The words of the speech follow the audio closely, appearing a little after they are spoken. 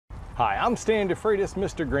Hi, I'm Stan DeFreitas,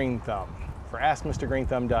 Mr. Green Thumb, for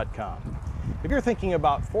AskMrGreenThumb.com. If you're thinking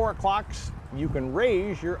about 4 o'clocks, you can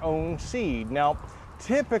raise your own seed. Now,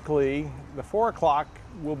 typically, the 4 o'clock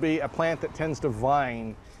will be a plant that tends to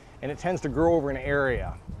vine, and it tends to grow over an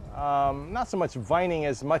area. Not so much vining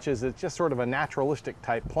as much as it's just sort of a naturalistic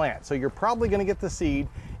type plant. So you're probably going to get the seed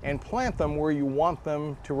and plant them where you want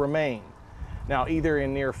them to remain. Now, either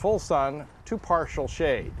in near full sun to partial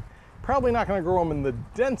shade. Probably not going to grow them in the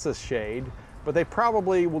densest shade, but they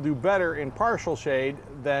probably will do better in partial shade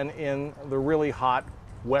than in the really hot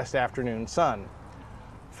west afternoon sun.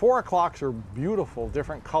 4 o'clocks are beautiful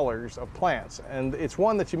different colors of plants, and it's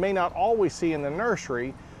one that you may not always see in the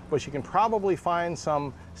nursery, but you can probably find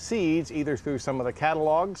some seeds either through some of the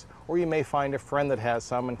catalogs, or you may find a friend that has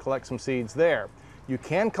some and collect some seeds there. You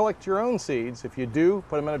can collect your own seeds. If you do,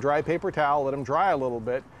 put them in a dry paper towel, let them dry a little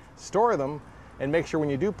bit, store them, and make sure when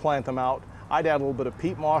you do plant them out, I'd add a little bit of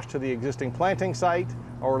peat moss to the existing planting site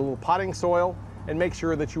or a little potting soil, and make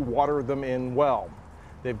sure that you water them in well.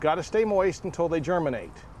 They've got to stay moist until they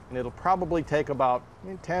germinate, and it'll probably take about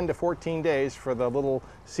 10 to 14 days for the little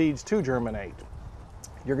seeds to germinate.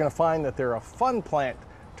 You're going to find that they're a fun plant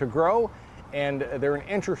to grow, and they're an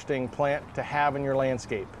interesting plant to have in your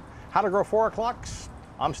landscape. How to grow 4 o'clocks?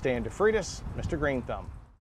 I'm Stan DeFreitas, Mr. Green Thumb.